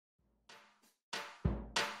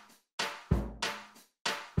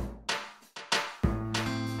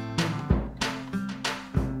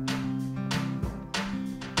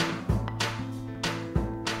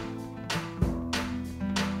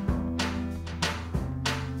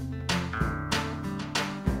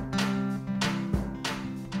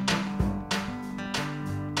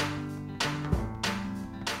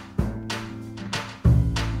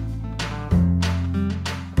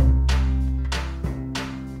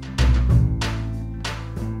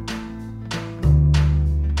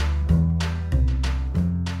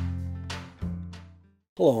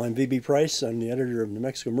Hello, I'm V.B. Price. I'm the editor of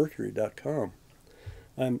NewMexicoMercury.com.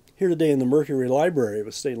 I'm here today in the Mercury Library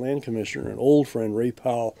with State Land Commissioner and old friend Ray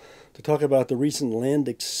Powell to talk about the recent land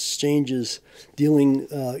exchanges dealing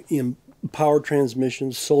in power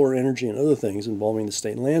transmission, solar energy, and other things involving the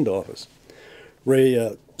State Land Office.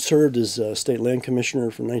 Ray served as State Land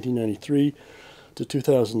Commissioner from 1993 to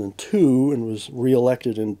 2002 and was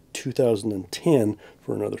reelected in 2010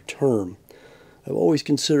 for another term. I've always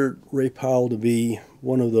considered Ray Powell to be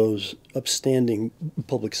one of those upstanding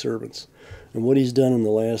public servants. And what he's done in the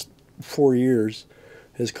last 4 years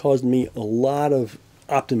has caused me a lot of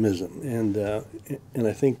optimism. And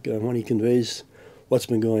I think when he conveys what's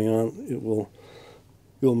been going on, it will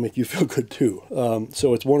make you feel good too.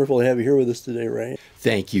 So it's wonderful to have you here with us today, Ray.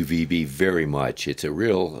 Thank you, VB, very much. It's a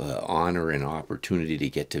real honor and opportunity to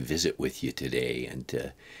get to visit with you today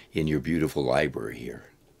and in your beautiful library here.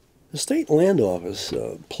 The State Land Office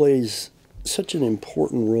plays such an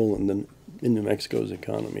important role in New Mexico's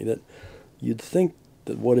economy that you'd think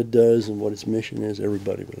that what it does and what its mission is,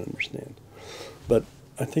 everybody would understand. But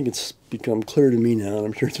I think it's become clear to me now, and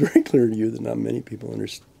I'm sure it's very clear to you, that not many people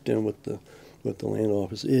understand what the land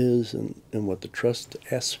office is and what the trust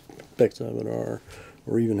aspects of it are,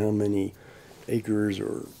 or even how many acres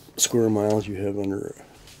or square miles you have under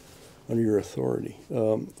your authority.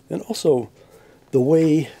 And also the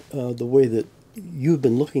way that you've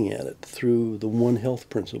been looking at it through the One Health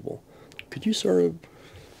principle. Could you sort of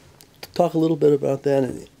talk a little bit about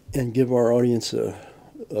that and give our audience a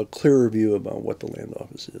clearer view about what the land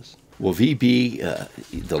office is? Well, VB,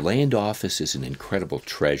 the land office is an incredible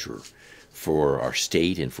treasure for our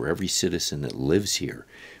state and for every citizen that lives here.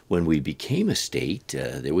 When we became a state,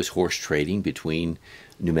 there was horse trading between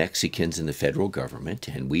New Mexicans and the federal government,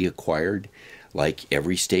 and we acquired, like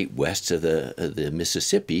every state west of the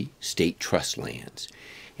Mississippi, state trust lands.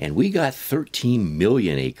 And we got 13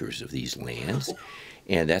 million acres of these lands,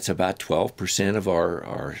 and that's about 12% of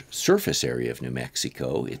our surface area of New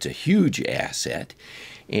Mexico. It's a huge asset.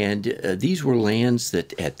 And these were lands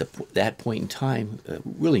that at that point in time,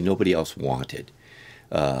 really nobody else wanted.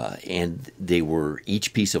 And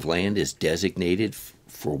each piece of land is designated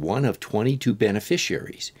for one of 22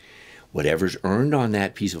 beneficiaries. Whatever's earned on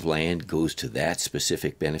that piece of land goes to that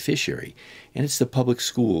specific beneficiary. And it's the public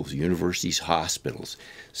schools, universities, hospitals,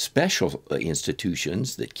 special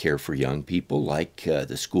institutions that care for young people, like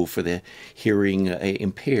the School for the Hearing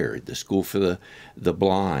Impaired, the School for the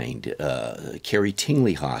Blind, Carrie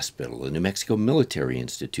Tingley Hospital, the New Mexico Military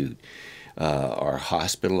Institute, our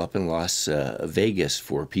hospital up in Las Vegas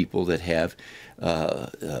for people that have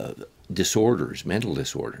disorders, mental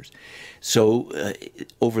disorders. So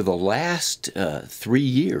over the last 3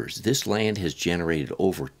 years, this land has generated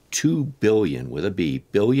over $2 billion, with a B,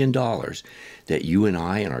 billion dollars that you and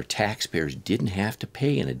I and our taxpayers didn't have to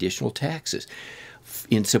pay in additional taxes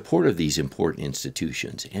in support of these important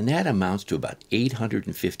institutions. And that amounts to about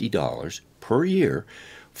 $850 per year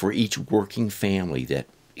for each working family that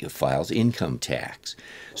files income tax.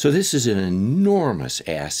 So this is an enormous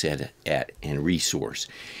asset and resource.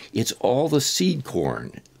 It's all the seed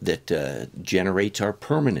corn that generates our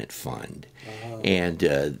permanent fund.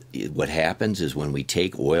 And what happens is when we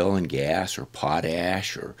take oil and gas or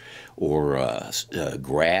potash or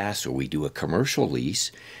grass, or we do a commercial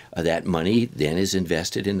lease, that money then is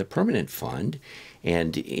invested in the permanent fund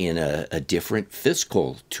and in a different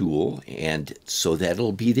fiscal tool, and so that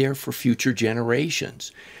it'll be there for future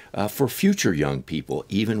generations, for future young people,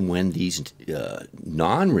 even when these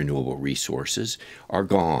non-renewable resources are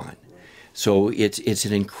gone. So it's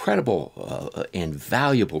an incredible and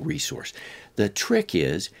valuable resource. The trick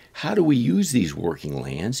is, how do we use these working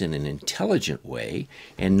lands in an intelligent way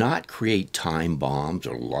and not create time bombs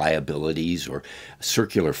or liabilities or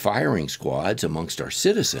circular firing squads amongst our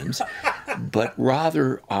citizens, but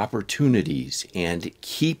rather opportunities, and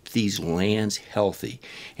keep these lands healthy?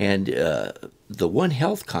 And the One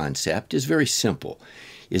Health concept is very simple,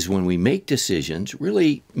 is when we make decisions,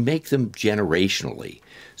 really make them generationally.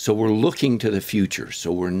 So we're looking to the future.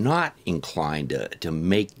 So we're not inclined to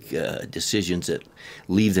make decisions that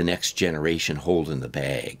leave the next generation holding the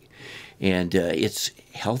bag. And it's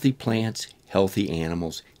healthy plants, healthy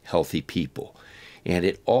animals, healthy people. And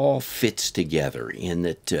it all fits together in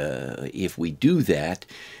that if we do that,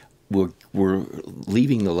 we're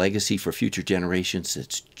leaving the legacy for future generations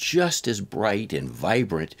that's just as bright and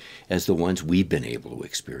vibrant as the ones we've been able to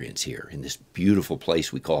experience here in this beautiful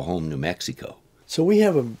place we call home, New Mexico. So we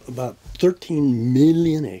have about 13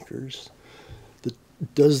 million acres.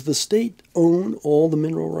 Does the state own all the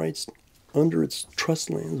mineral rights under its trust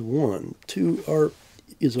lands? One. Two,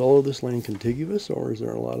 is all of this land contiguous, or is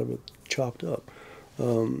there a lot of it chopped up?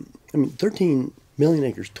 I mean, 13 million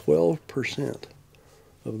acres, 12%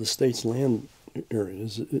 of the state's land area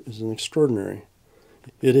is an extraordinary.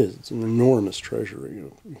 It is. It's an enormous treasure,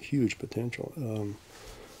 huge potential.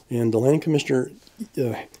 And the land commissioner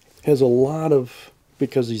has a lot of,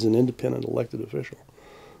 because he's an independent elected official,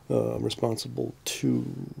 responsible to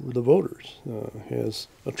the voters, has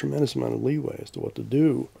a tremendous amount of leeway as to what to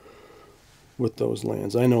do with those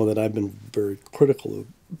lands. I know that I've been very critical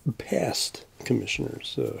of past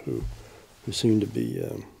commissioners who seem to be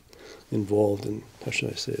involved in, how should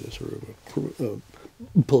I say it, a sort of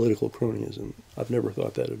a political cronyism. I've never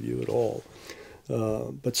thought that of you at all.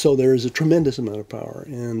 But so there is a tremendous amount of power,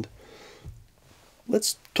 and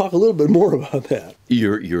let's talk a little bit more about that.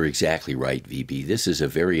 You're exactly right, VB. This is a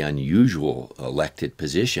very unusual elected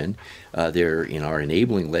position. There, in our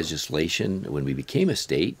enabling legislation, when we became a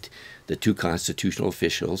state, the two constitutional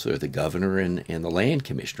officials are the governor and the land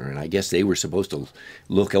commissioner, and I guess they were supposed to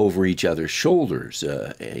look over each other's shoulders,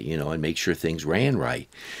 and make sure things ran right.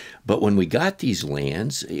 But when we got these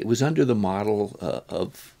lands, it was under the model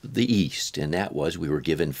of the East, and that was we were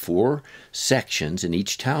given 4 sections in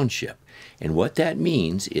each township. And what that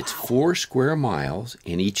means, it's 4 square miles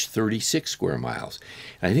in each 36 square miles.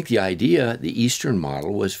 And I think the idea, the Eastern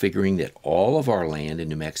model, was figuring that all of our land in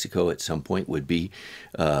New Mexico at some point would be,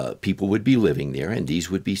 people would be living there, and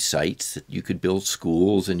these would be sites that you could build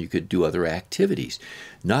schools and you could do other activities,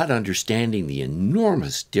 not understanding the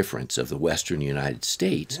enormous difference of the Western United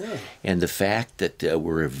States and the fact that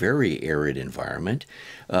we're a very arid environment.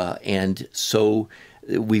 And so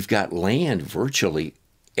we've got land virtually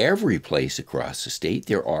every place across the state.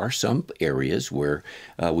 There are some areas where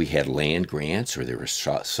we had land grants, or there were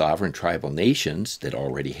sovereign tribal nations that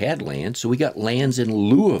already had land, so we got lands in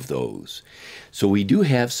lieu of those. So we do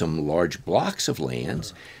have some large blocks of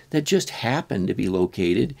lands that just happen to be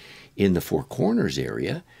located in the Four Corners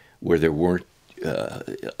area, where there weren't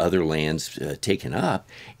other lands taken up,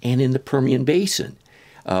 and in the Permian Basin.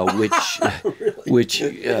 That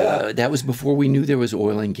was before we knew there was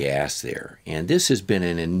oil and gas there. And this has been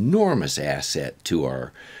an enormous asset to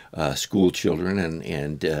our school children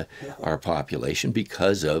and our population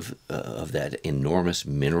because of that enormous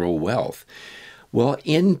mineral wealth. Well,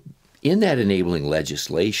 in that enabling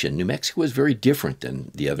legislation, New Mexico is very different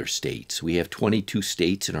than the other states. We have 22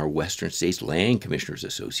 states in our Western States Land Commissioners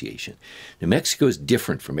Association. New Mexico is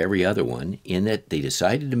different from every other one in that they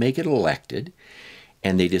decided to make it elected,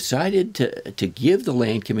 and they decided to give the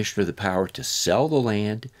land commissioner the power to sell the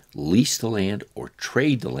land, lease the land, or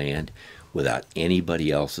trade the land without anybody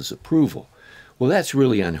else's approval. Well, that's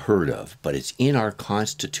really unheard of, but it's in our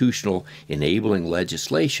constitutional enabling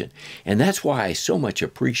legislation. And that's why I so much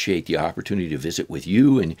appreciate the opportunity to visit with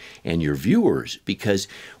you and your viewers, because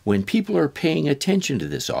when people are paying attention to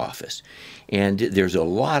this office, and there's a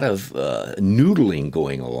lot of noodling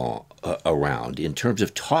going around in terms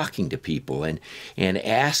of talking to people and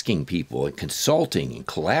asking people and consulting and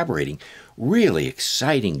collaborating, really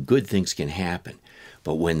exciting, good things can happen.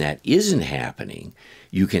 But when that isn't happening,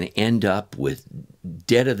 you can end up with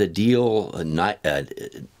dead of the deal,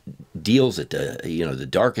 deals at the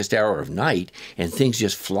darkest hour of night, and things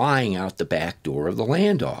just flying out the back door of the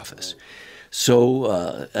land office.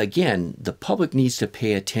 So again, the public needs to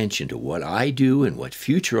pay attention to what I do and what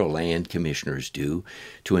future land commissioners do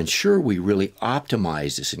to ensure we really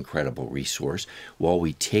optimize this incredible resource while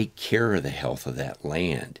we take care of the health of that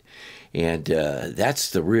land. And that's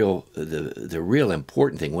the real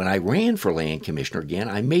important thing. When I ran for land commissioner again,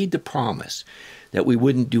 I made the promise that we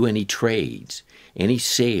wouldn't do any trades, any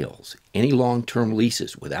sales, any long-term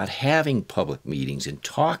leases without having public meetings and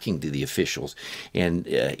talking to the officials and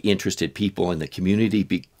interested people in the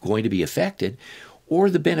community going to be affected, or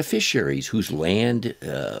the beneficiaries whose land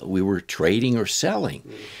we were trading or selling.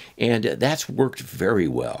 And that's worked very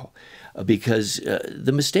well. Because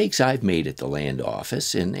the mistakes I've made at the land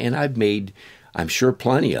office, and I've made, I'm sure,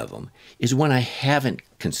 plenty of them, is when I haven't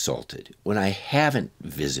consulted, when I haven't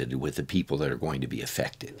visited with the people that are going to be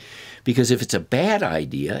affected. Because if it's a bad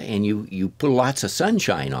idea and you put lots of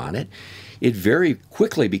sunshine on it, it very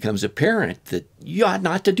quickly becomes apparent that you ought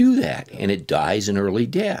not to do that, and it dies an early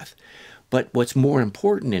death. But what's more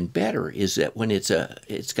important and better is that when it's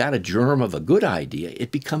got a germ of a good idea,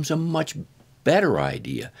 it becomes a much better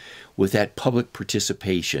idea with that public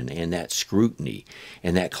participation and that scrutiny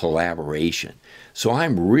and that collaboration. So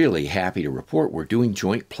I'm really happy to report we're doing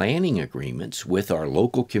joint planning agreements with our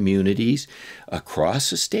local communities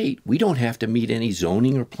across the state. We don't have to meet any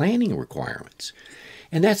zoning or planning requirements.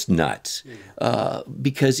 And that's nuts,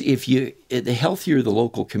 because the healthier the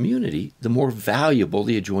local community, the more valuable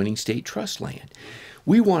the adjoining state trust land.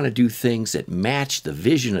 We want to do things that match the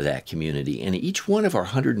vision of that community. And each one of our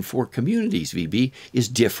 104 communities, VB, is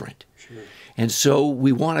different. Sure. And so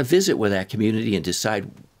we want to visit with that community and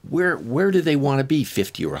decide where do they want to be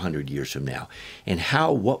 50 or 100 years from now, and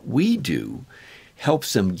how what we do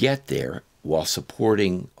helps them get there while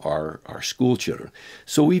supporting our school children.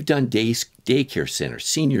 So we've done daycare centers,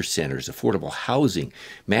 senior centers, affordable housing,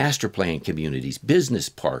 master plan communities, business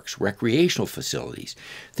parks, recreational facilities,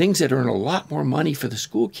 things that earn a lot more money for the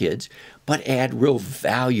school kids, but add real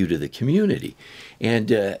value to the community. And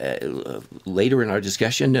later in our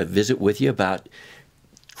discussion, visit with you about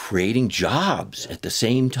creating jobs at the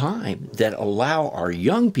same time that allow our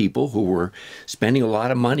young people who were spending a lot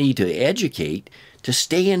of money to educate to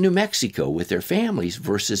stay in New Mexico with their families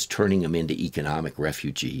versus turning them into economic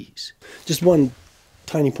refugees. Just one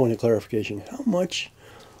tiny point of clarification. How much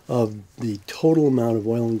of the total amount of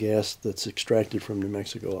oil and gas that's extracted from New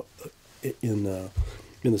Mexico in the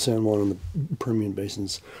San Juan and the Permian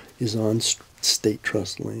basins is on state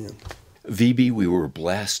trust land? VB, we were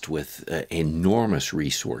blessed with enormous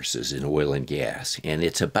resources in oil and gas, and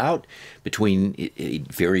it's about it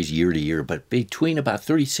varies year to year, but between about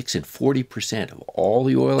 36 and 40% of all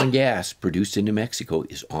the oil and gas produced in New Mexico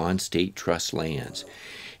is on state trust lands,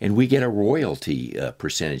 and we get a royalty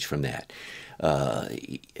percentage from that.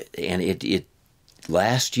 And it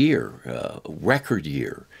last year, record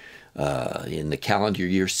year, in the calendar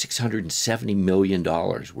year, $670 million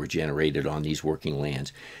were generated on these working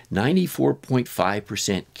lands.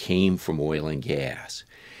 94.5% came from oil and gas.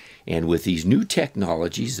 And with these new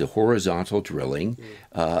technologies, the horizontal drilling,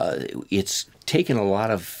 it's taken a lot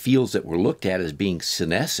of fields that were looked at as being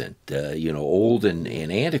senescent, old and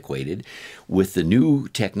antiquated, with the new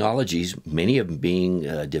technologies, many of them being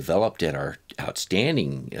developed at our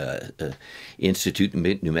outstanding institute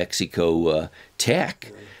in New Mexico,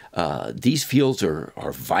 Tech. These fields are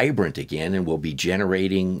vibrant again and will be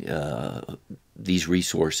generating these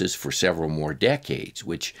resources for several more decades,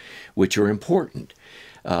 which are important.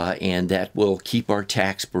 And that will keep our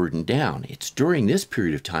tax burden down. It's during this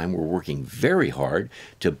period of time we're working very hard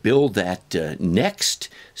to build that next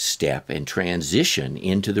step and transition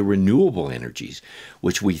into the renewable energies,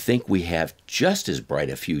 which we think we have just as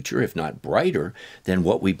bright a future, if not brighter, than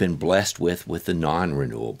what we've been blessed with the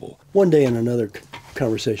non-renewable. One day in another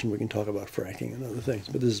conversation we can talk about fracking and other things,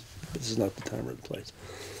 but this is not the time or the place.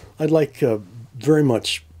 I'd like very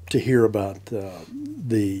much to hear about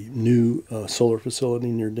the new solar facility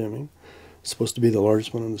near Deming. It's supposed to be the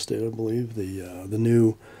largest one in the state, I believe. The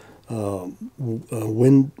new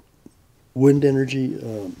wind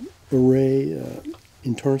energy array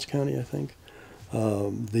in Torrance County, I think.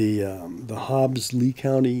 The Hobbs-Lee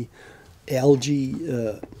County algae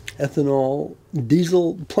ethanol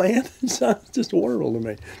diesel plant. It sounds just wonderful to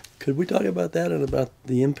me. Could we talk about that and about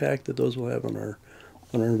the impact that those will have on our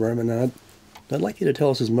environment? Now, I'd like you to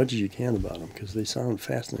tell us as much as you can about them because they sound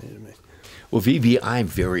fascinating to me. Well, VB, I'm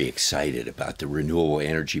very excited about the renewable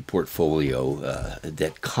energy portfolio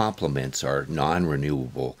that complements our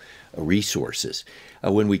non-renewable resources.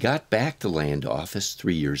 When we got back to land office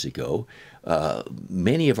 3 years ago,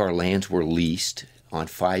 many of our lands were leased on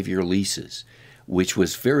 5-year leases, which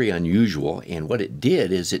was very unusual. And what it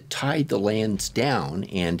did is it tied the lands down,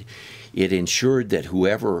 and it ensured that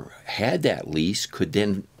whoever had that lease could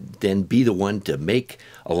then be the one to make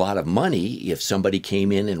a lot of money if somebody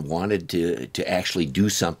came in and wanted to actually do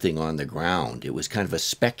something on the ground. It was kind of a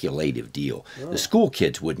speculative deal. Oh. The school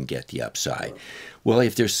kids wouldn't get the upside. Oh. Well,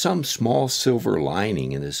 if there's some small silver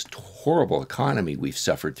lining in this horrible economy we've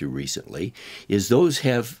suffered through recently, is those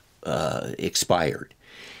have expired.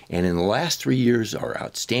 And in the last 3 years, our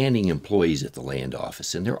outstanding employees at the land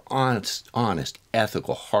office, and they're honest,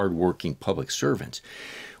 ethical, hardworking public servants,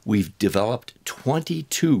 we've developed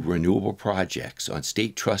 22 renewable projects on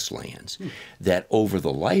state trust lands that over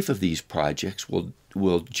the life of these projects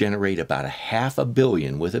will generate about $500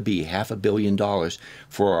 million, with a B, $500 million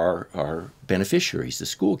for our beneficiaries, the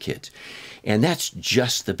school kids. And that's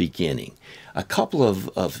just the beginning. A couple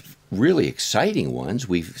of really exciting ones.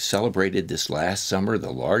 We've celebrated this last summer the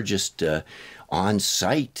largest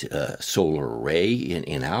on-site solar array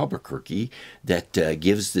in Albuquerque that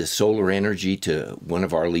gives the solar energy to one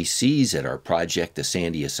of our lessees at our project, the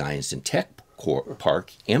Sandia Science and Tech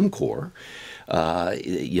Park, MCOR.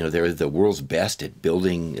 They're the world's best at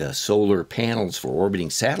building solar panels for orbiting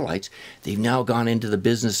satellites. They've now gone into the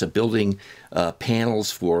business of building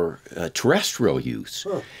panels for terrestrial use,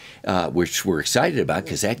 which we're excited about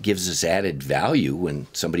because that gives us added value. When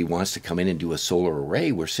somebody wants to come in and do a solar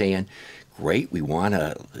array, we're saying, great. We want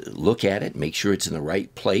to look at it, make sure it's in the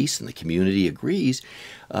right place and the community agrees.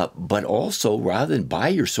 But also, rather than buy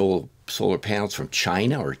your solar panels from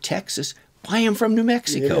China or Texas, buy them from New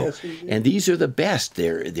Mexico. Yes, and these are the best.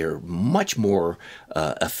 They're much more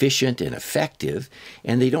efficient and effective,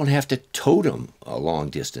 and they don't have to tote them a long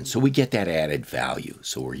distance. So we get that added value.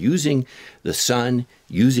 So we're using the sun,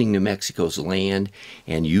 using New Mexico's land,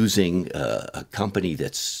 and using a company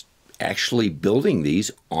that's actually building these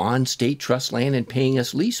on state trust land and paying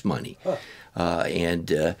us lease money.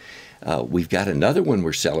 We've got another one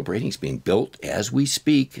we're celebrating. It's being built as we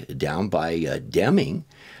speak down by Deming.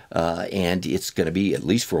 And it's going to be, at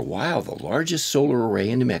least for a while, the largest solar array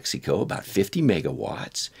in New Mexico, about 50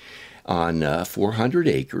 megawatts on 400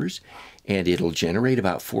 acres. And it'll generate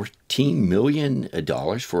about $14 million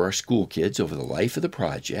for our school kids over the life of the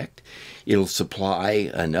project. It'll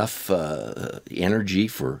supply enough energy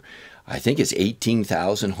for, I think it's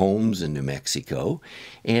 18,000 homes in New Mexico.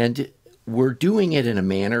 And we're doing it in a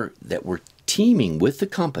manner that we're teaming with the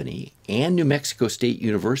company and New Mexico State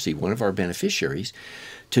University, one of our beneficiaries,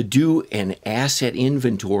 to do an asset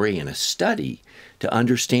inventory and a study to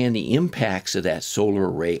understand the impacts of that solar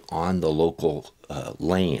array on the local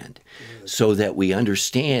land, so that we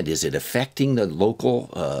understand, is it affecting the local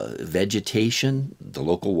vegetation, the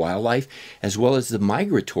local wildlife, as well as the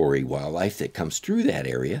migratory wildlife that comes through that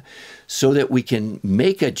area, so that we can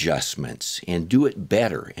make adjustments and do it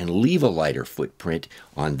better and leave a lighter footprint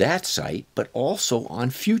on that site, but also on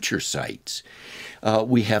future sites.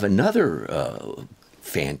 We have another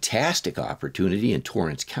fantastic opportunity in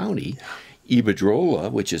Torrance County.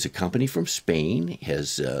 Iberdrola, which is a company from Spain,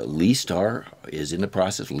 is in the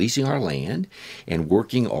process of leasing our land and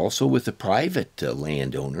working also with the private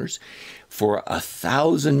landowners for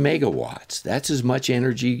 1,000 megawatts. That's as much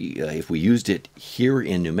energy, if we used it here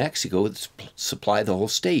in New Mexico, it'd supply the whole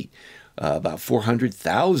state, about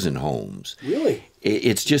 400,000 homes. Really?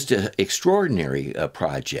 It's just an extraordinary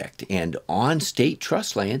project, and on state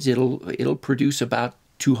trust lands, it'll produce about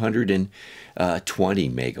 220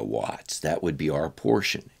 megawatts. That would be our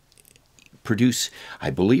portion. Produce,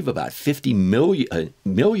 I believe, about $50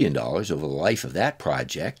 million over the life of that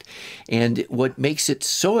project. And what makes it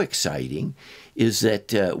so exciting is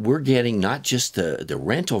that we're getting not just the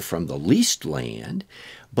rental from the leased land,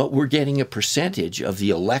 but we're getting a percentage of the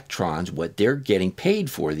electrons, what they're getting paid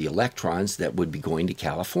for, the electrons that would be going to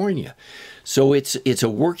California. So it's a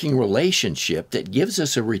working relationship that gives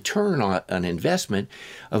us a return on investment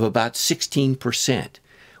of about 16%,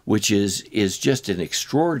 which is just an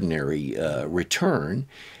extraordinary return.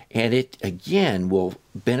 And it, again, will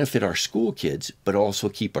benefit our school kids, but also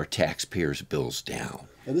keep our taxpayers' bills down.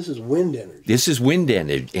 And this is wind energy. This is wind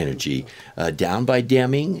energy. Down by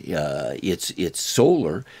Deming, it's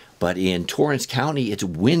solar, but in Torrance County, it's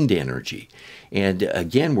wind energy. And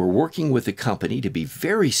again, we're working with the company to be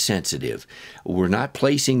very sensitive. We're not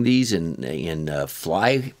placing these in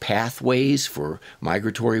fly pathways for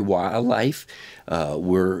migratory wildlife.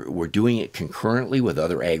 We're doing it concurrently with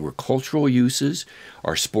other agricultural uses.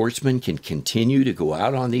 Our sportsmen can continue to go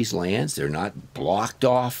out on these lands. They're not blocked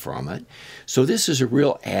off from it. So this is a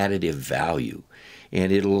real additive value.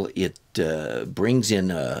 And it brings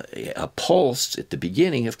in a pulse at the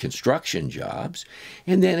beginning of construction jobs,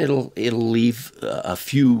 and then it'll leave a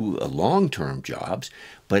few long-term jobs,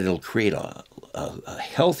 but it'll create a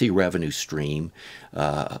healthy revenue stream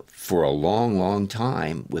for a long, long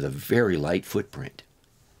time with a very light footprint.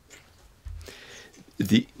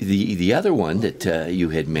 The other one that you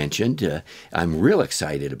had mentioned, I'm real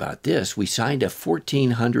excited about this. We signed a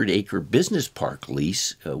 1,400-acre business park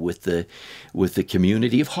lease with the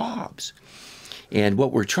community of Hobbs. And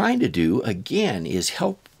what we're trying to do, again, is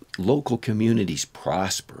help local communities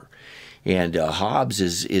prosper. And Hobbs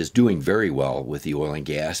is doing very well with the oil and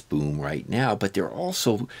gas boom right now, but they're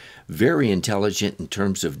also very intelligent in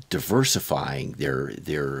terms of diversifying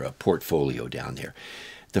their portfolio down there.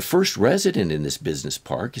 The first resident in this business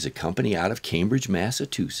park is a company out of Cambridge,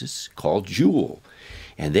 Massachusetts called Jewel,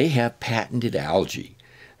 and they have patented algae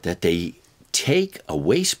that they take a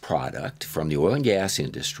waste product from the oil and gas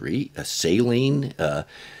industry, a saline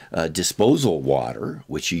disposal water,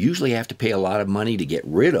 which you usually have to pay a lot of money to get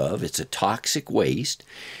rid of. It's a toxic waste.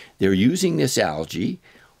 They're using this algae,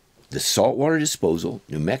 the saltwater disposal,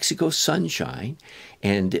 New Mexico sunshine,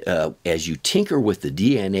 and as you tinker with the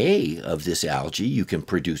DNA of this algae, you can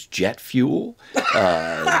produce jet fuel,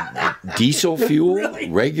 diesel fuel, Really?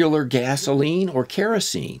 regular gasoline, or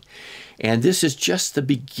kerosene. And this is just the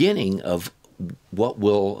beginning of what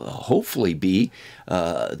will hopefully be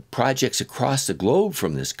projects across the globe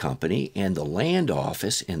from this company, and the land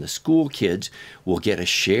office and the school kids will get a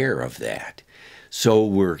share of that. So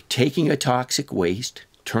we're taking a toxic waste,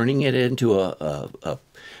 turning it into a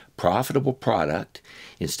profitable product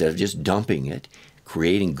instead of just dumping it,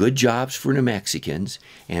 creating good jobs for New Mexicans,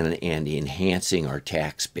 and enhancing our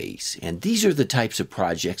tax base. And these are the types of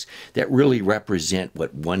projects that really represent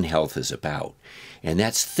what One Health is about. And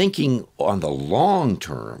that's thinking on the long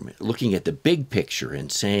term, looking at the big picture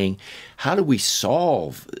and saying, how do we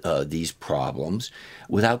solve these problems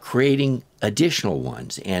without creating additional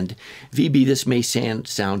ones? And VB, this may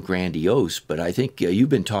sound grandiose, but I think you've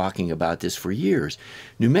been talking about this for years.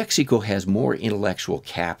 New Mexico has more intellectual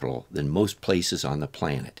capital than most places on the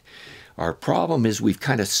planet. Our problem is we've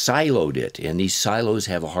kind of siloed it, and these silos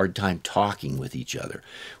have a hard time talking with each other.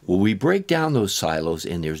 Well, we break down those silos,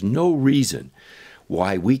 and there's no reason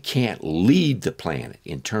why we can't lead the planet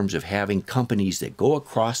in terms of having companies that go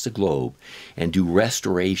across the globe and do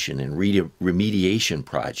restoration and remediation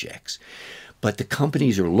projects. But the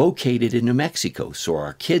companies are located in New Mexico, so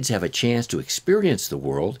our kids have a chance to experience the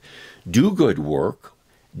world, do good work,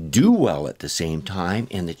 do well at the same time,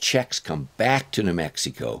 and the checks come back to New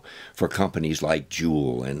Mexico for companies like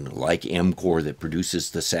Joule and like EMCOR that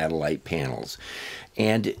produces the satellite panels.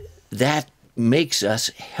 And that makes us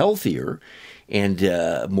healthier and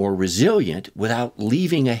more resilient without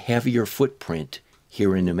leaving a heavier footprint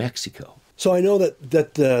here in New Mexico. So I know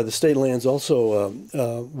that the state lands also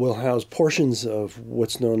will house portions of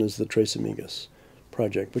what's known as the Tres Amigas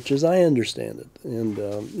project, which, as I understand it, and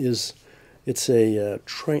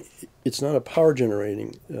it's not a power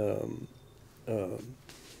generating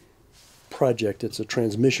project. It's a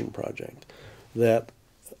transmission project that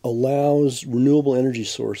allows renewable energy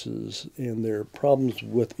sources, and there are problems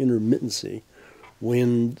with intermittency,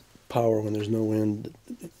 wind power when there's no wind,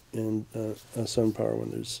 and sun power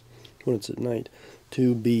when it's at night,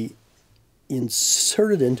 to be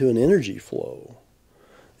inserted into an energy flow,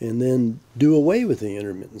 and then do away with the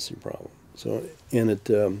intermittency problem. So, and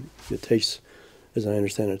it takes, as I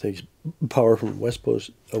understand it, takes power from a West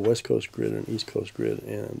Coast grid, an East Coast grid,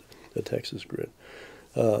 and a Texas grid,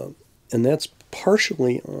 and that's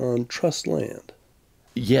partially on trust land.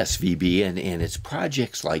 Yes, VB, and it's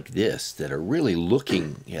projects like this that are really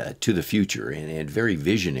looking to the future and very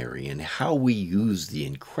visionary in how we use the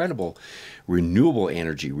incredible renewable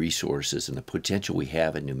energy resources and the potential we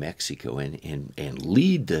have in New Mexico and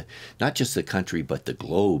lead not just the country but the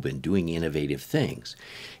globe in doing innovative things.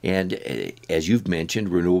 And as you've mentioned,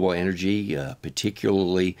 renewable energy,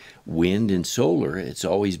 particularly wind and solar, it's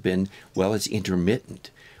always been, well, it's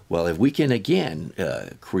intermittent. Well, if we can, again,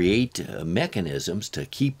 create mechanisms to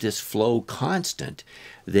keep this flow constant,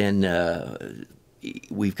 then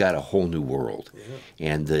we've got a whole new world. Yeah.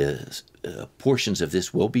 And the portions of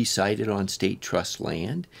this will be sited on state trust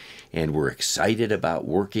land, and we're excited about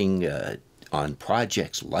working on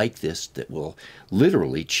projects like this that will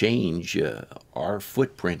literally change our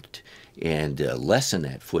footprint and lessen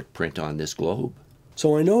that footprint on this globe.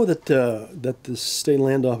 So I know that the state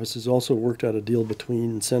land office has also worked out a deal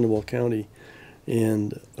between Sandoval County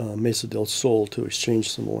and Mesa del Sol to exchange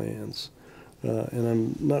some lands, and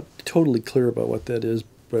I'm not totally clear about what that is,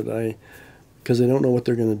 but because I don't know what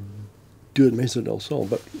they're going to do at Mesa del Sol.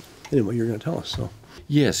 But anyway, you're going to tell us. So.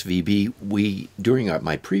 Yes, VB. During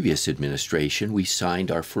my previous administration, we signed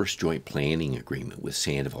our first joint planning agreement with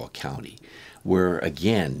Sandoval County, where,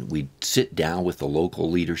 again, we'd sit down with the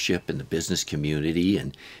local leadership and the business community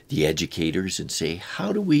and the educators and say,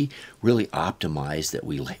 how do we really optimize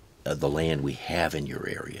the land we have in your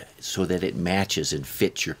area so that it matches and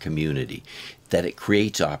fits your community, that it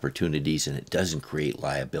creates opportunities and it doesn't create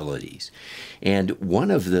liabilities. And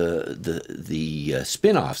one of the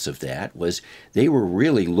spin-offs of that was they were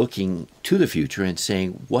really looking to the future and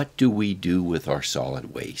saying, what do we do with our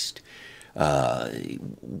solid waste?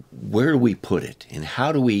 Where do we put it, and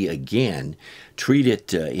how do we, again, treat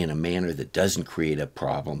it in a manner that doesn't create a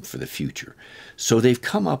problem for the future? So they've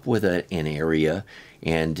come up with an area,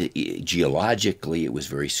 and geologically it was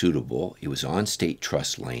very suitable. It was on state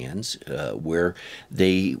trust lands where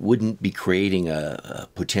they wouldn't be creating a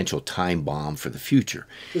potential time bomb for the future.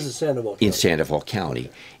 This is Sandoval County. In Sandoval County.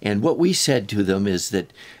 And what we said to them is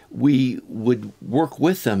that we would work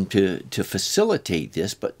with them to facilitate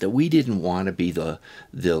this, but that we didn't want to be the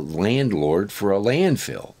landlord for a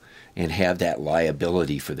landfill and have that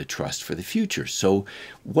liability for the trust for the future. So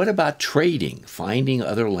what about trading, finding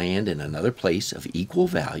other land in another place of equal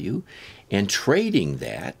value and trading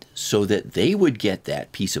that so that they would get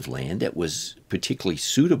that piece of land that was particularly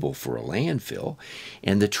suitable for a landfill,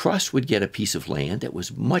 and the trust would get a piece of land that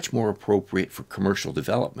was much more appropriate for commercial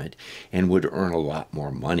development and would earn a lot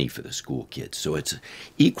more money for the school kids. So it's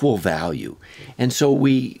equal value. And so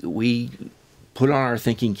we put on our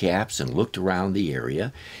thinking caps and looked around the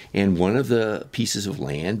area, and one of the pieces of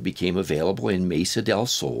land became available in Mesa del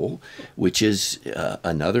Sol, which is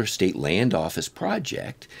another state land office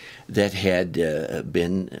project that had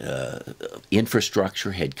been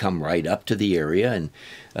infrastructure had come right up to the area, and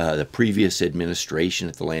the previous administration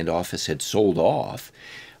at the land office had sold off.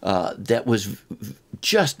 That was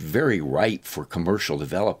just very ripe for commercial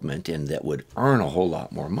development and that would earn a whole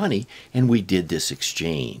lot more money, and we did this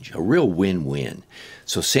exchange, a real win-win.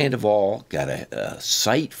 So Sandoval got a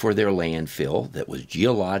site for their landfill that was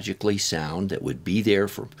geologically sound, that would be there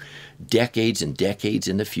for decades and decades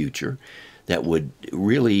in the future, that would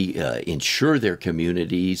really ensure their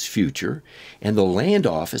community's future, and the land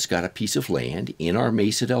office got a piece of land in our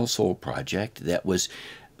Mesa del Sol project that was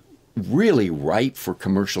really ripe for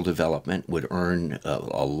commercial development, would earn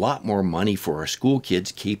a lot more money for our school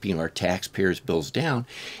kids, keeping our taxpayers' bills down,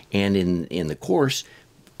 and in the course,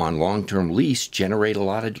 on long-term lease, generate a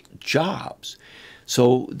lot of jobs.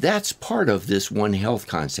 So that's part of this One Health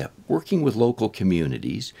concept, working with local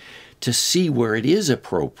communities to see where it is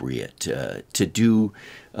appropriate to do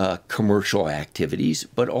commercial activities,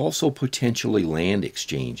 but also potentially land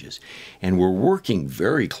exchanges. And we're working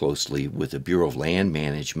very closely with the Bureau of Land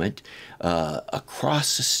Management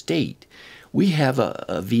across the state. We have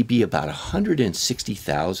a VB about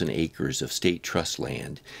 160,000 acres of state trust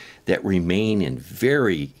land that remain in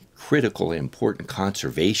very critical, important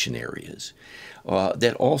conservation areas.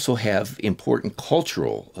 That also have important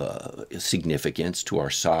cultural significance to our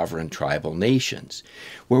sovereign tribal nations,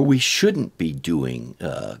 where we shouldn't be doing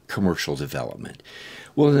commercial development.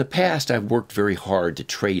 Well, in the past, I've worked very hard to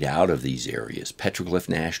trade out of these areas: Petroglyph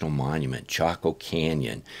National Monument, Chaco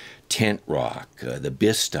Canyon, Tent Rock, the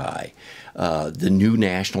Bisti, the new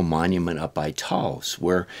national monument up by Taos,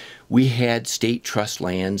 where we had state trust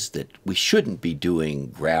lands that we shouldn't be doing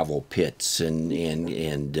gravel pits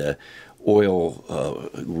and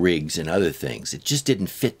oil rigs and other things. It just didn't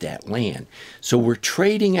fit that land. So we're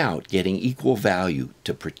trading out, getting equal value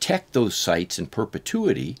to protect those sites in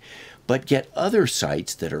perpetuity, but get other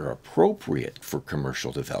sites that are appropriate for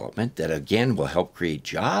commercial development that, again, will help create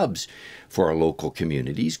jobs for our local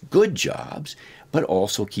communities, good jobs, but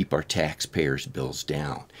also keep our taxpayers' bills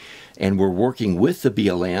down. And we're working with the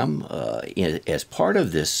BLM as part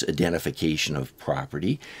of this identification of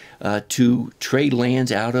property to trade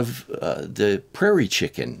lands out of the prairie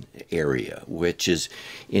chicken area, which is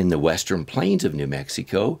in the western plains of New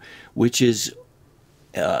Mexico, which is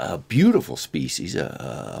a beautiful species,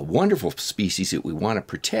 a wonderful species that we want to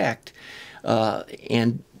protect.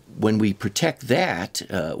 And when we protect that,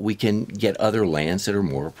 we can get other lands that are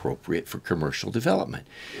more appropriate for commercial development.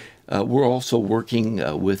 We're also working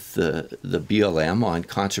with the BLM on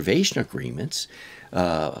conservation agreements.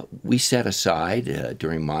 We set aside,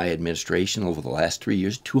 during my administration over the last 3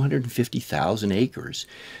 years, 250,000 acres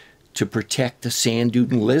to protect the sand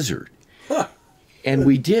dune lizard. Huh. And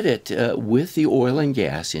we did it with the oil and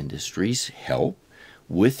gas industry's help,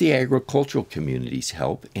 with the agricultural community's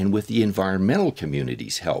help, and with the environmental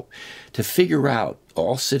community's help, to figure out,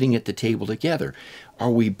 all sitting at the table together,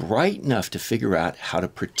 are we bright enough to figure out how to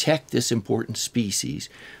protect this important species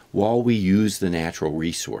while we use the natural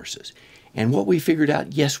resources? And what we figured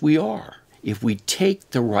out, yes, we are. If we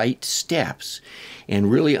take the right steps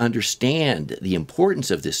and really understand the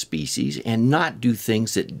importance of this species and not do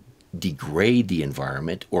things that degrade the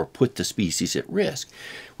environment or put the species at risk.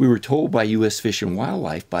 We were told by U.S. Fish and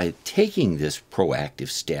Wildlife, by taking this proactive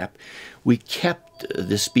step, we kept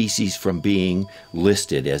the species from being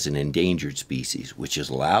listed as an endangered species, which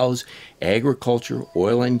allows agriculture,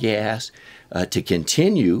 oil and gas to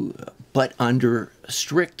continue, but under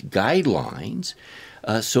strict guidelines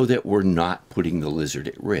so that we're not putting the lizard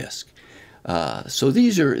at risk. So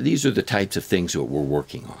these are the types of things that we're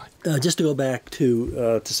working on. Just to go back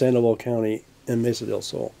to Sandoval County and Mesa del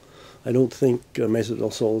Sol, I don't think Mesa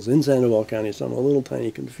del Sol is in Sandoval County, so I'm a little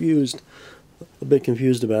tiny confused, a bit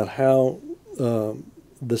confused about how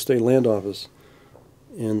the state land office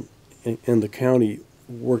and the county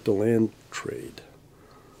worked a land trade.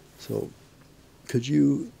 So could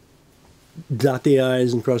you dot the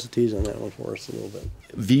I's and cross the T's on that one for us a little bit?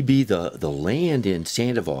 VB, the land in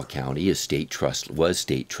Sandoval County is was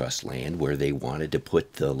state trust land where they wanted to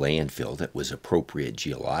put the landfill that was appropriate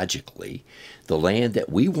geologically. The land that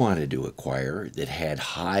we wanted to acquire that had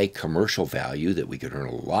high commercial value, that we could earn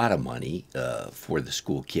a lot of money for the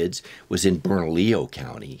school kids, was in Bernalillo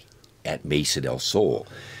County at Mesa del Sol.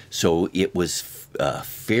 So it was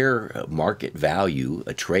fair market value,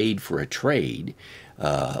 a trade for a trade,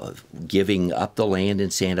 giving up the land in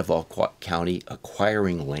Sandoval County,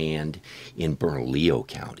 acquiring land in Bernalillo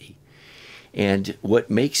County. And what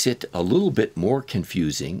makes it a little bit more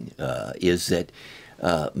confusing is that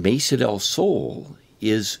Mesa del Sol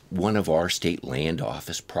is one of our state land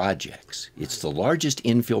office projects. It's the largest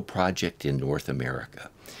infill project in North America.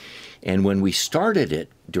 And when we started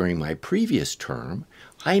it during my previous term,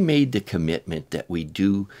 I made the commitment that we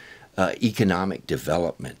do economic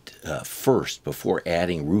development first before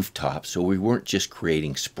adding rooftops, so we weren't just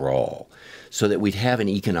creating sprawl, so that we'd have an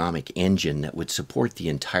economic engine that would support the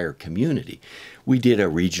entire community. We did a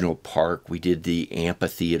regional park, we did the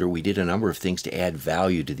amphitheater, we did a number of things to add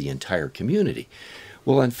value to the entire community.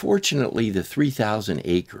 Well, unfortunately, the 3,000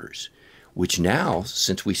 acres, which now,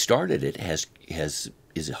 since we started it, is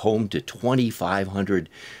home to 2,500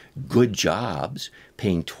 good jobs,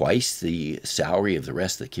 paying twice the salary of the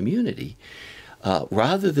rest of the community,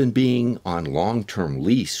 rather than being on long-term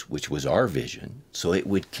lease, which was our vision, so it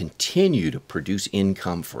would continue to produce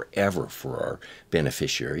income forever for our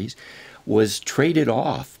beneficiaries, was traded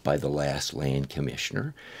off by the last land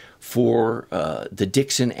commissioner for the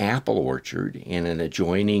Dixon Apple Orchard and an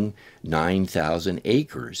adjoining 9,000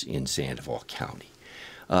 acres in Sandoval County.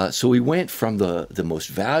 So we went from the most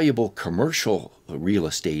valuable commercial real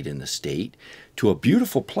estate in the state to a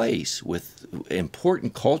beautiful place with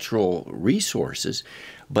important cultural resources,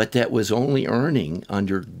 but that was only earning,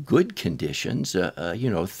 under good conditions,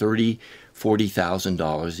 $30,000,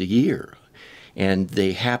 $40,000 a year. And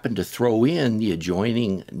they happened to throw in the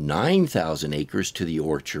adjoining 9,000 acres to the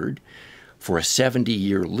orchard for a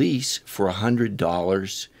 70-year lease for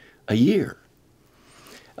 $100 a year.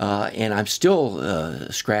 And I'm still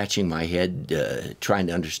scratching my head trying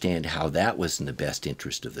to understand how that was in the best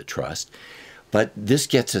interest of the trust. But this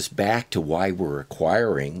gets us back to why we're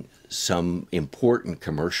acquiring some important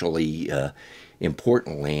commercially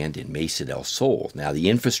important land in Mesa del Sol. Now, the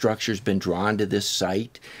infrastructure's been drawn to this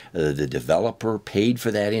site. The developer paid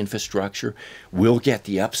for that infrastructure. We'll get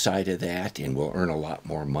the upside of that, and we'll earn a lot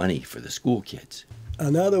more money for the school kids.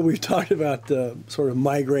 Now that we've talked about sort of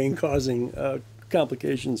migraine-causing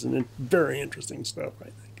complications and very interesting stuff, I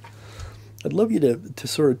think, I'd love you to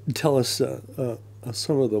sort of tell us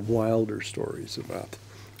some of the wilder stories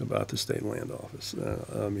about the state land office.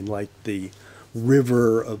 I mean, like the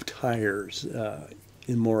river of tires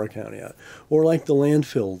in Mora County, or like the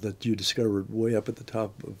landfill that you discovered way up at the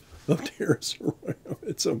top of Terrace Arroyo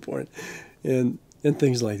at some point, and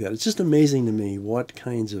things like that. It's just amazing to me what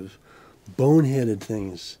kinds of boneheaded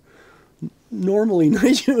things normally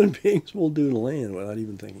nice human beings will do to land without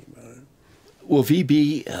even thinking about it. Well,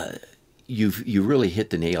 VB, you really hit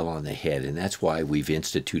the nail on the head, and that's why we've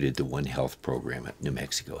instituted the One Health program at New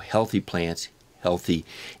Mexico. Healthy plants, healthy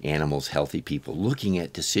animals, healthy people, looking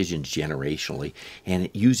at decisions generationally and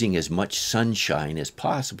using as much sunshine as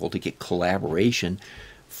possible to get collaboration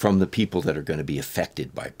from the people that are going to be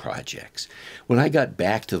affected by projects. When I got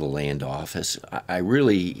back to the land office, I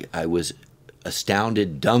was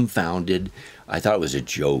astounded, dumbfounded. I thought it was a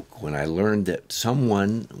joke when I learned that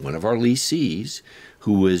one of our lessees,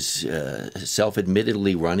 who was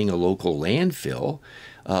self-admittedly running a local landfill,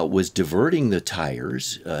 was diverting the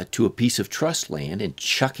tires to a piece of trust land and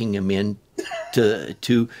chucking them in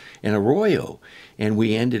to an arroyo. And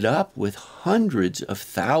we ended up with hundreds of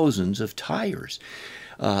thousands of tires.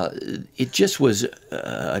 It just was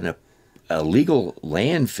a legal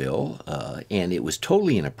landfill, and it was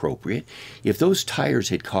totally inappropriate. If those tires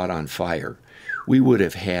had caught on fire, we would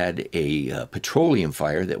have had a petroleum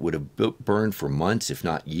fire that would have burned for months, if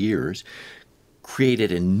not years,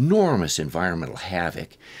 created enormous environmental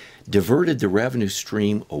havoc, diverted the revenue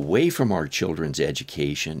stream away from our children's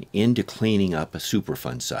education into cleaning up a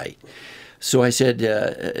Superfund site. So I said,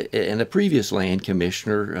 and the previous land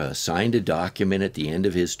commissioner signed a document at the end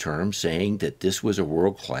of his term saying that this was a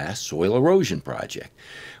world-class soil erosion project.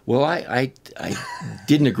 Well, I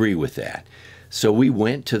didn't agree with that. So we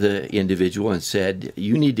went to the individual and said,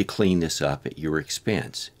 you need to clean this up at your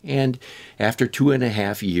expense. And after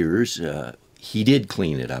 2.5 years, he did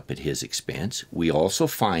clean it up at his expense. We also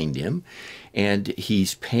fined him, and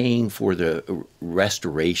he's paying for the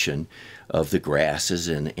restoration of the grasses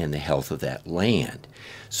and the health of that land.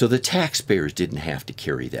 So the taxpayers didn't have to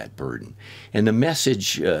carry that burden. And the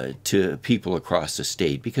message to people across the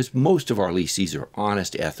state, because most of our lessees are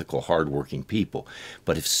honest, ethical, hardworking people,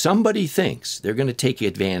 but if somebody thinks they're going to take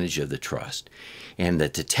advantage of the trust and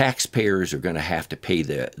that the taxpayers are going to have to pay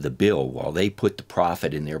the bill while they put the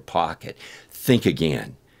profit in their pocket, think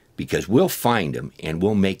again. Because we'll find them and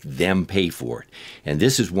we'll make them pay for it. And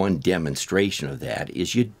this is one demonstration of that,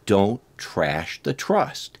 is you don't trash the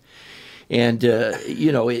trust. And,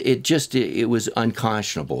 you know, it was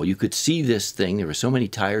unconscionable. You could see this thing. There were so many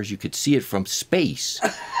tires, you could see it from space,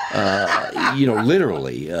 you know,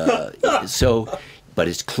 literally. But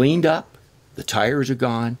it's cleaned up. The tires are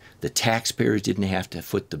gone. The taxpayers didn't have to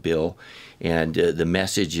foot the bill. And the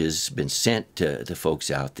message has been sent to the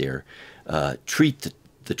folks out there. Treat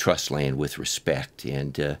the trust land with respect.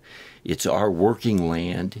 And it's our working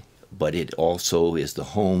land, but it also is the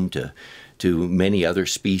home to many other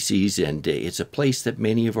species, and it's a place that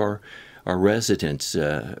many of our residents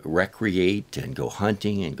recreate and go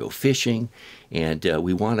hunting and go fishing, and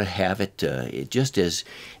we want to have it just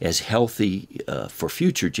as healthy for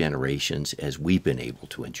future generations as we've been able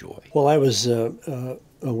to enjoy. Well, I was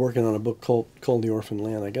working on a book called The Orphan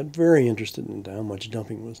Land. I got very interested in how much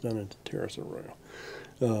dumping was done into Terrace Arroyo,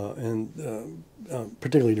 and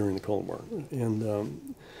particularly during the Cold War.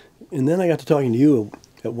 And then I got to talking to you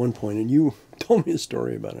at one point, and you told me a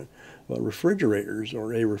story about it, about refrigerators,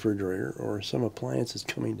 or a refrigerator, or some appliances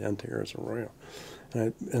coming down Terrace Arroyo.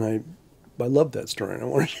 And I love that story, and I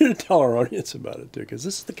wanted you to tell our audience about it too, because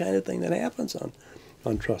this is the kind of thing that happens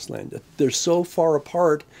on trust land. They're so far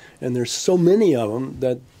apart, and there's so many of them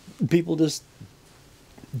that people just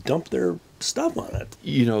dump their stuff on it.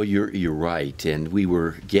 You know, you're right, and we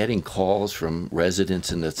were getting calls from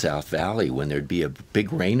residents in the South Valley when there'd be a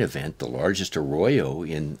big rain event. The largest arroyo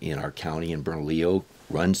in our county in Bernalillo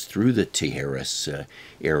runs through the Tijeras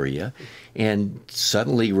area, and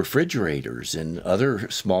suddenly refrigerators and other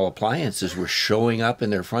small appliances were showing up in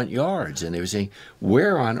their front yards, and they were saying,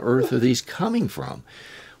 where on earth are these coming from?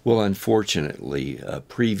 Well, unfortunately, a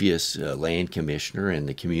previous land commissioner and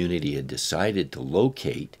the community had decided to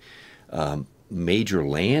locate major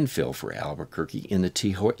landfill for Albuquerque in the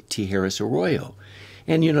Tijeras Arroyo.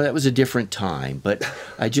 And, you know, that was a different time, but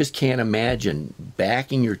I just can't imagine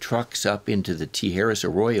backing your trucks up into the Tijeras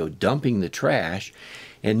Arroyo, dumping the trash,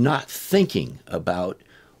 and not thinking about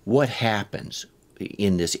what happens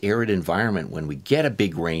in this arid environment when we get a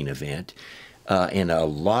big rain event and a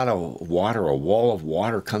lot of water, a wall of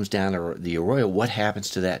water comes down the arroyo. What happens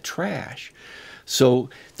to that trash? So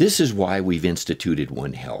this is why we've instituted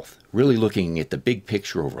One Health, really looking at the big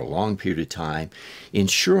picture over a long period of time,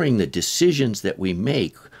 ensuring the decisions that we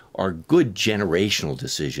make are good generational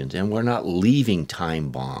decisions, and we're not leaving time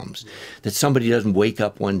bombs, that somebody doesn't wake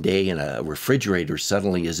up one day and a refrigerator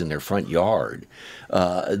suddenly is in their front yard,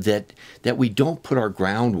 that we don't put our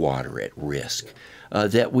groundwater at risk,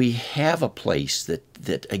 that we have a place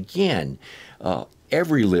that again,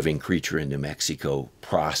 every living creature in New Mexico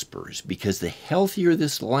prospers, because the healthier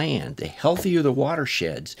this land, the healthier the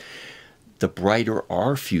watersheds, the brighter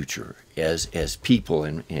our future as people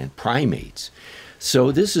and primates.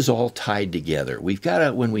 So this is all tied together. We've got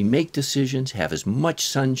to, when we make decisions, have as much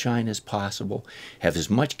sunshine as possible, have as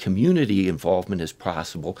much community involvement as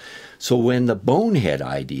possible, so when the bonehead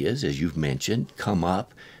ideas, as you've mentioned, come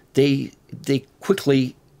up, they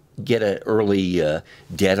quickly get an early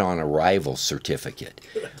dead on arrival certificate.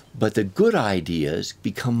 But the good ideas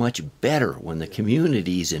become much better when the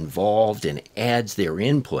community's involved and adds their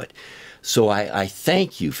input. So I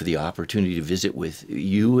thank you for the opportunity to visit with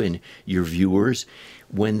you and your viewers.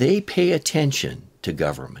 When they pay attention to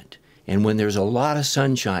government, and when there's a lot of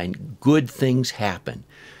sunshine, good things happen.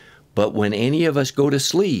 But when any of us go to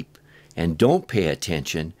sleep and don't pay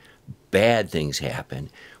attention, bad things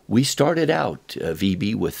happen. We started out,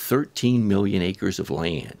 VB, with 13 million acres of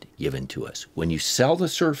land given to us. When you sell the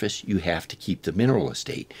surface, you have to keep the mineral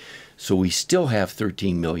estate. So we still have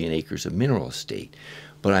 13 million acres of mineral estate.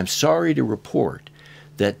 But I'm sorry to report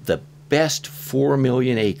that the best 4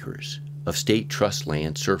 million acres of state trust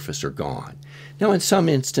land surface are gone. Now, in some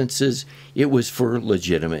instances, it was for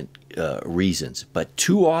legitimate reasons, but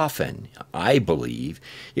too often, I believe,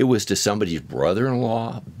 it was to somebody's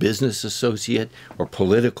brother-in-law, business associate, or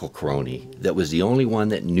political crony that was the only one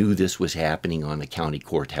that knew this was happening on the county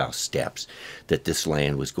courthouse steps, that this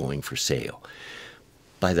land was going for sale.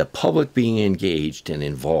 By the public being engaged and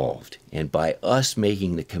involved, and by us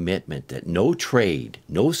making the commitment that no trade,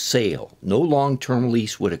 no sale, no long-term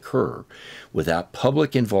lease would occur without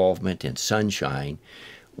public involvement and sunshine,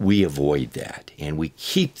 we avoid that, and we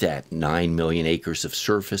keep that 9 million acres of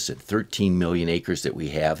surface and 13 million acres that we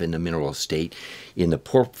have in the mineral estate in the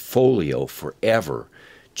portfolio forever,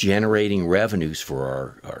 generating revenues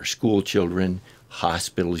for our school children,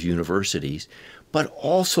 hospitals, universities, but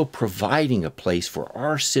also providing a place for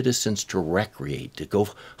our citizens to recreate, to go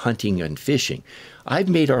hunting and fishing. I've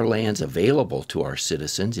made our lands available to our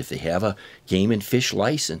citizens, if they have a game and fish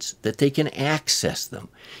license, that they can access them.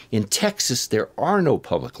 In Texas, there are no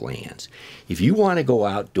public lands. If you want to go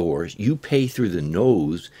outdoors, you pay through the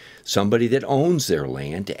nose somebody that owns their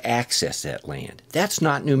land to access that land. That's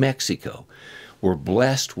not New Mexico. We're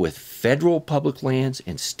blessed with federal public lands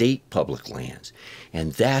and state public lands.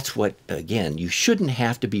 And that's what, again, you shouldn't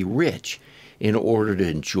have to be rich in order to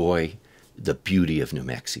enjoy the beauty of New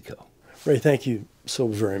Mexico. Ray, thank you so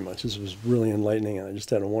very much. This was really enlightening, and I just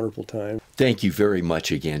had a wonderful time. Thank you very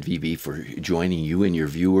much again, VB, for joining you and your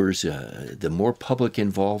viewers. The more public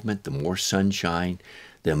involvement, the more sunshine,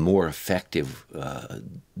 the more effective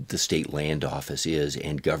the state land office is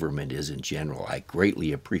and government is in general. I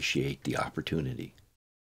greatly appreciate the opportunity.